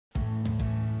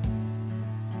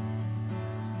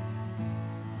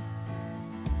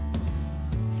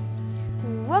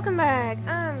welcome back.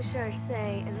 I'm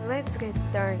Sugarsay, and let's get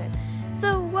started.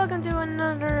 So, welcome to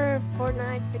another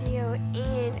Fortnite video,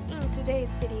 and in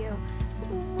today's video,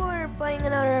 we're playing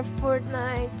another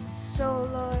Fortnite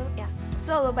solo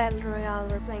battle royale.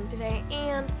 We're playing today,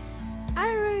 and I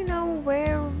don't really know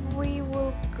where we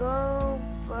will go,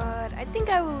 but I think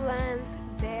I will land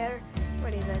there.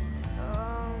 What is it?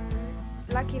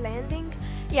 Lucky Landing.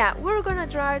 Yeah, we're gonna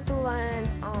try to land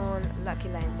on Lucky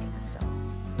Landing. So,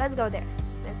 let's go there.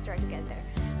 Let's try to get there.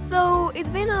 So it's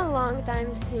been a long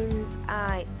time since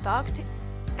I talked.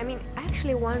 I mean,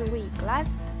 actually 1 week.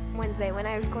 Last Wednesday when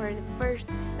I recorded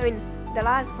the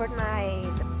last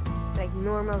Fortnite like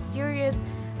normal series,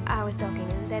 I was talking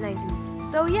and then I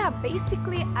didn't. So yeah,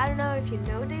 basically I don't know if you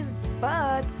know this,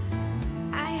 but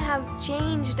I have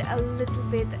changed a little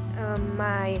bit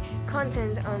my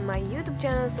content on my YouTube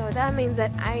channel. So that means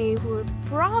that I will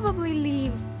probably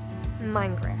leave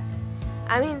Minecraft.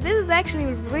 I mean, this is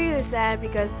actually really sad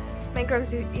because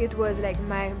Minecraft, it was like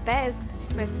my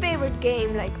favorite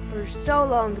game like for so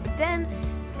long, but then,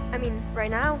 I mean, right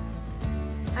now,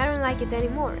 I don't like it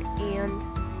anymore, and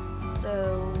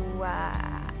so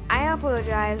I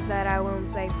apologize that I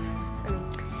won't play,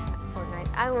 Fortnite,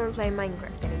 I won't play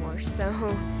Minecraft anymore, so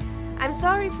I'm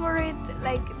sorry for it,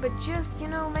 like, but just, you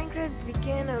know, Minecraft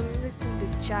became a little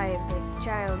bit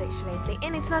childish lately,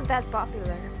 and it's not that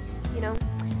popular, you know.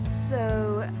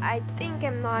 So I think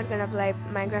I'm not gonna play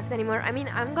Minecraft anymore. I mean,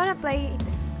 I'm gonna play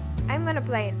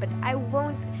it, but I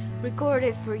won't record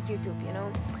it for YouTube, you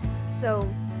know. So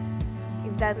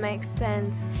if that makes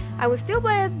sense, I will still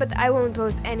play it, but I won't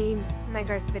post any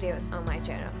Minecraft videos on my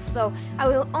channel. So I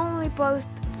will only post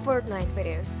Fortnite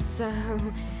videos. So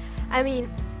I mean,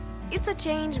 it's a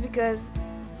change because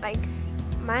like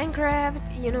Minecraft,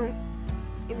 you know,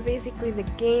 it's basically the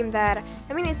game that,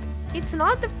 I mean, it's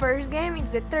not the first game,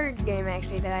 it's the third game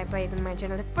actually that I played on my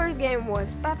channel. The first game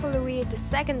was Papa Louie, the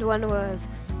second one was,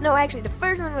 no, actually the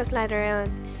first one was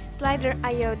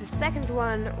Slider.io, the second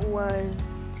one was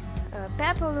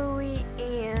Papa Louie,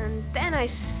 and then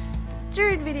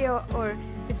third video, or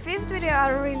the fifth video I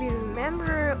don't really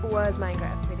remember, was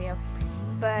Minecraft video.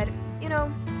 But, you know,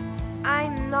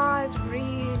 I'm not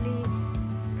really,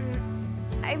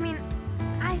 I mean,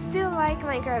 I still like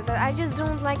Minecraft, but I just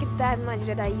don't like it that much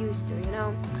that I used to, you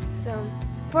know. So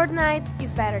Fortnite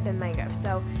is better than Minecraft.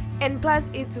 So, and plus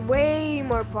it's way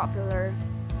more popular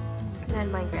than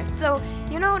Minecraft. So,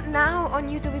 you know, now on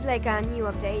YouTube is like a new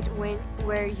update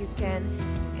where you can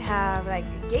have like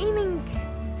gaming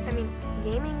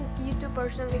YouTube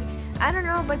or something. I don't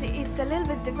know, but it's a little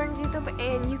bit different YouTube,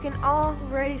 and you can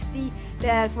already see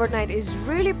that Fortnite is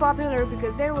really popular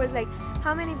because there was like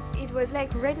how many people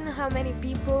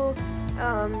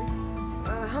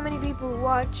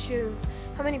watch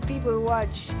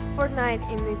Fortnite,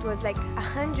 and it was like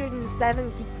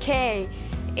 170k.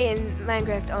 In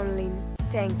Minecraft only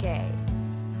 10k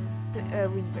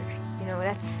viewers. You know,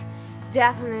 that's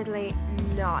definitely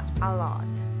not a lot.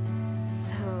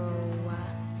 So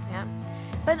yeah,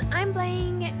 but I'm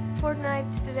playing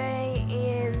Fortnite today,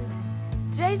 and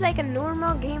today's like a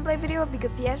normal gameplay video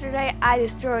because yesterday I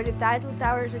destroyed the Title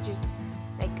Towers, which is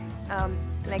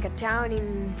like a town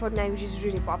in Fortnite which is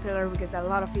really popular because a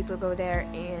lot of people go there,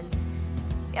 and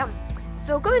yeah.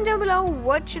 So comment down below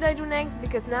what should I do next,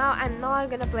 because now I'm not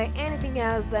gonna play anything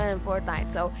else than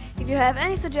Fortnite. So if you have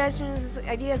any suggestions,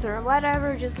 ideas, or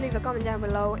whatever, just leave a comment down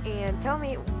below and tell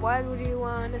me what would you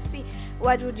want to see,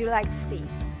 what would you like to see.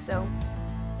 So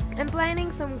I'm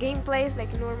planning some gameplays,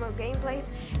 like normal gameplays,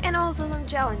 and also some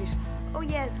challenges. Oh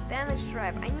yes, damage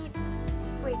trap. I need,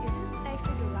 wait, is this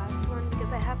actually the last one?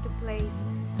 Because I have to place,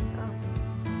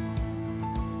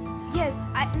 yes,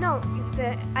 I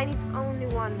need only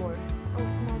one more. Oh,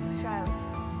 small child.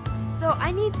 So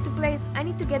I need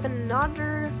to get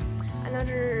another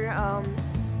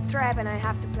trap, and I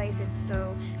have to place it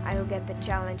so I will get the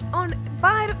challenge.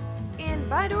 By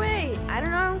the way, I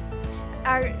don't know,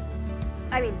 I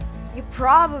mean, you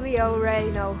probably already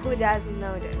know. Who doesn't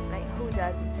know this? Like, who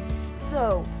doesn't?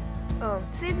 So,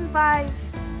 season 5.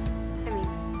 I mean,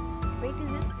 wait, is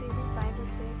this season 5 or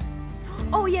 6?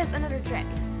 Oh yes, another trap.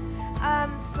 Yes.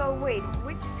 So wait,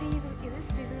 which season is this?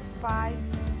 Season 5?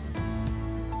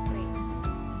 Wait,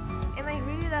 am I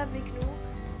really that big noob?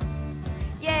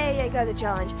 Yay, I got the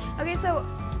challenge. Okay, so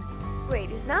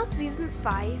wait, is now season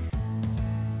 5?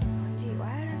 Gee, why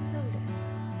I don't know this?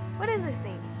 What is this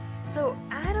thing? So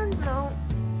I don't know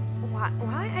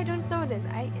why I don't know this.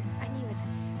 I knew it.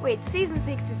 Wait, season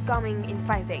 6 is coming in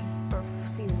 5 days, or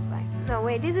season 5. No,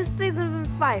 wait, this is season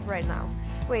 5 right now.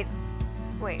 Wait.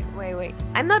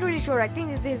 I'm not really sure. I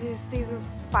think this is season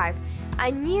 5.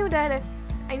 I knew that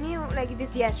I knew like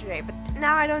this yesterday, but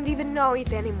now I don't even know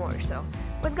it anymore. So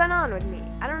what's going on with me?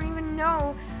 I don't even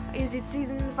know. Is it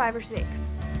season 5 or 6?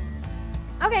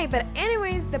 Okay, but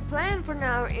anyways, the plan for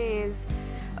now is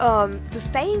to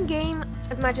stay in game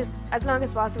as long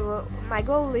as possible. My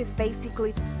goal is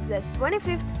basically the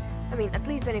 25th. I mean, at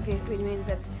least 25th, which means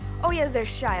that, oh yes,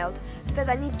 there's child, that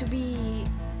I need to be,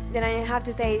 that I have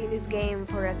to stay in this game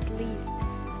for at least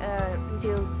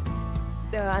until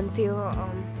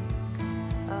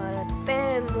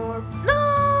 10 more.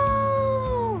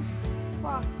 No!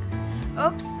 Fuck.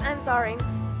 Oops, I'm sorry.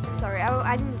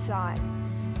 I didn't saw it.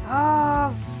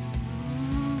 Oh,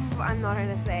 I'm not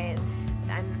gonna say it.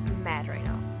 I'm mad right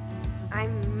now.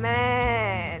 I'm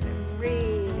mad. I'm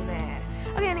really mad.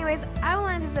 Okay, anyways, I will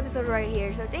end this episode right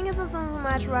here. So thank you so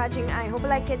much for watching. I hope you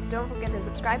like it. Don't forget to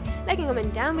subscribe, like, and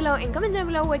comment down below. And comment down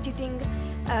below what you think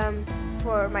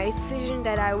for my decision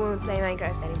that I won't play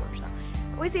Minecraft anymore. So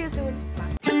we'll see you soon. Bye.